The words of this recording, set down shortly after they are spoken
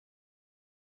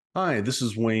Hi, this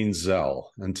is Wayne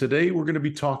Zell, and today we're going to be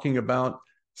talking about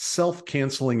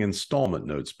self-canceling installment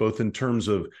notes, both in terms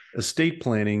of estate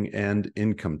planning and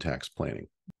income tax planning.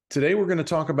 Today we're going to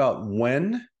talk about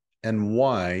when and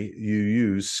why you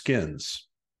use SCINs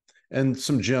and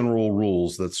some general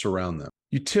rules that surround them.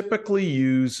 You typically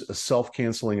use a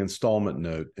self-canceling installment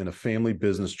note in a family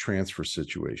business transfer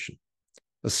situation.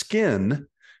 A SCIN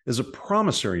is a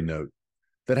promissory note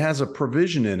that has a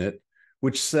provision in it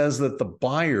which says that the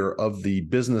buyer of the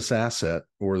business asset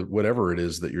or whatever it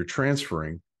is that you're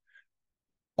transferring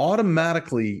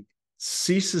automatically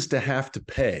ceases to have to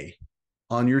pay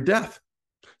on your death.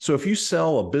 So if you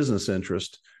sell a business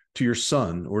interest to your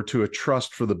son or to a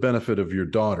trust for the benefit of your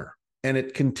daughter, and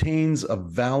it contains a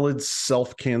valid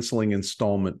self-canceling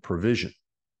installment provision,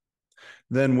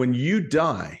 then when you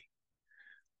die,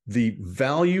 the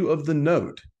value of the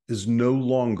note is no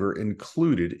longer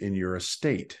included in your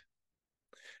estate.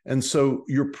 And so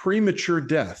your premature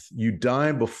death, you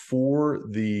die before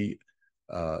the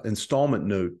installment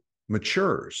note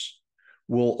matures,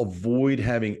 will avoid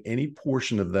having any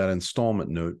portion of that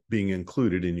installment note being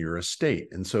included in your estate.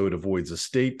 And so it avoids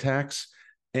estate tax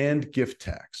and gift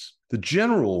tax. The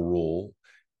general rule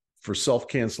for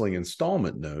self-canceling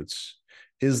installment notes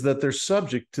is that they're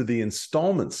subject to the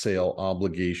installment sale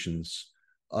obligations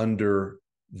under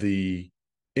the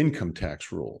income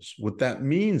tax rules. What that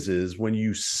means is when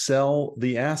you sell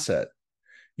the asset,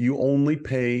 you only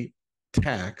pay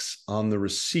tax on the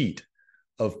receipt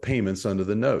of payments under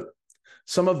the note.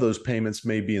 Some of those payments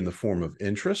may be in the form of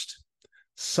interest.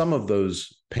 Some of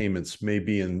those payments may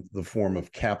be in the form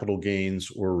of capital gains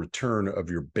or return of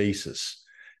your basis.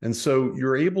 And so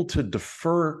you're able to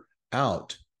defer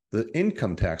out the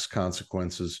income tax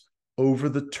consequences over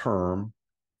the term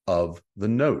of the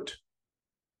note.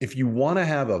 If you want to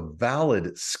have a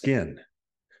valid SCIN,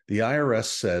 the IRS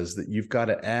says that you've got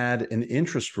to add an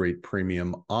interest rate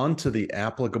premium onto the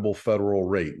applicable federal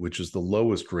rate, which is the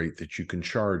lowest rate that you can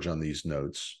charge on these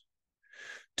notes,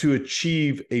 to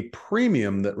achieve a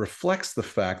premium that reflects the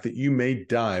fact that you may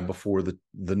die before the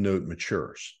note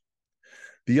matures.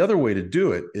 The other way to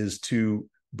do it is to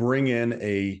bring in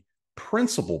a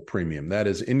principal premium, that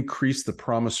is, increase the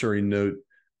promissory note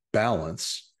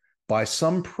balance by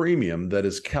some premium that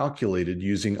is calculated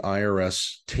using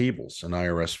IRS tables and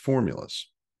IRS formulas.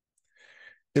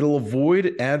 It'll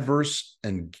avoid adverse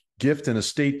and gift and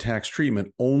estate tax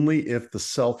treatment only if the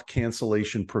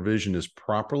self-cancellation provision is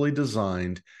properly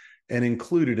designed and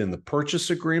included in the purchase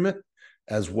agreement,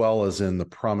 as well as in the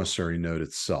promissory note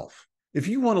itself. If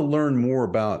you want to learn more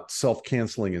about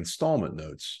self-canceling installment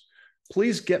notes,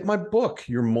 please get my book,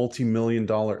 Your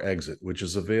Multi-Million-Dollar Exit, which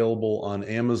is available on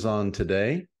Amazon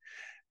today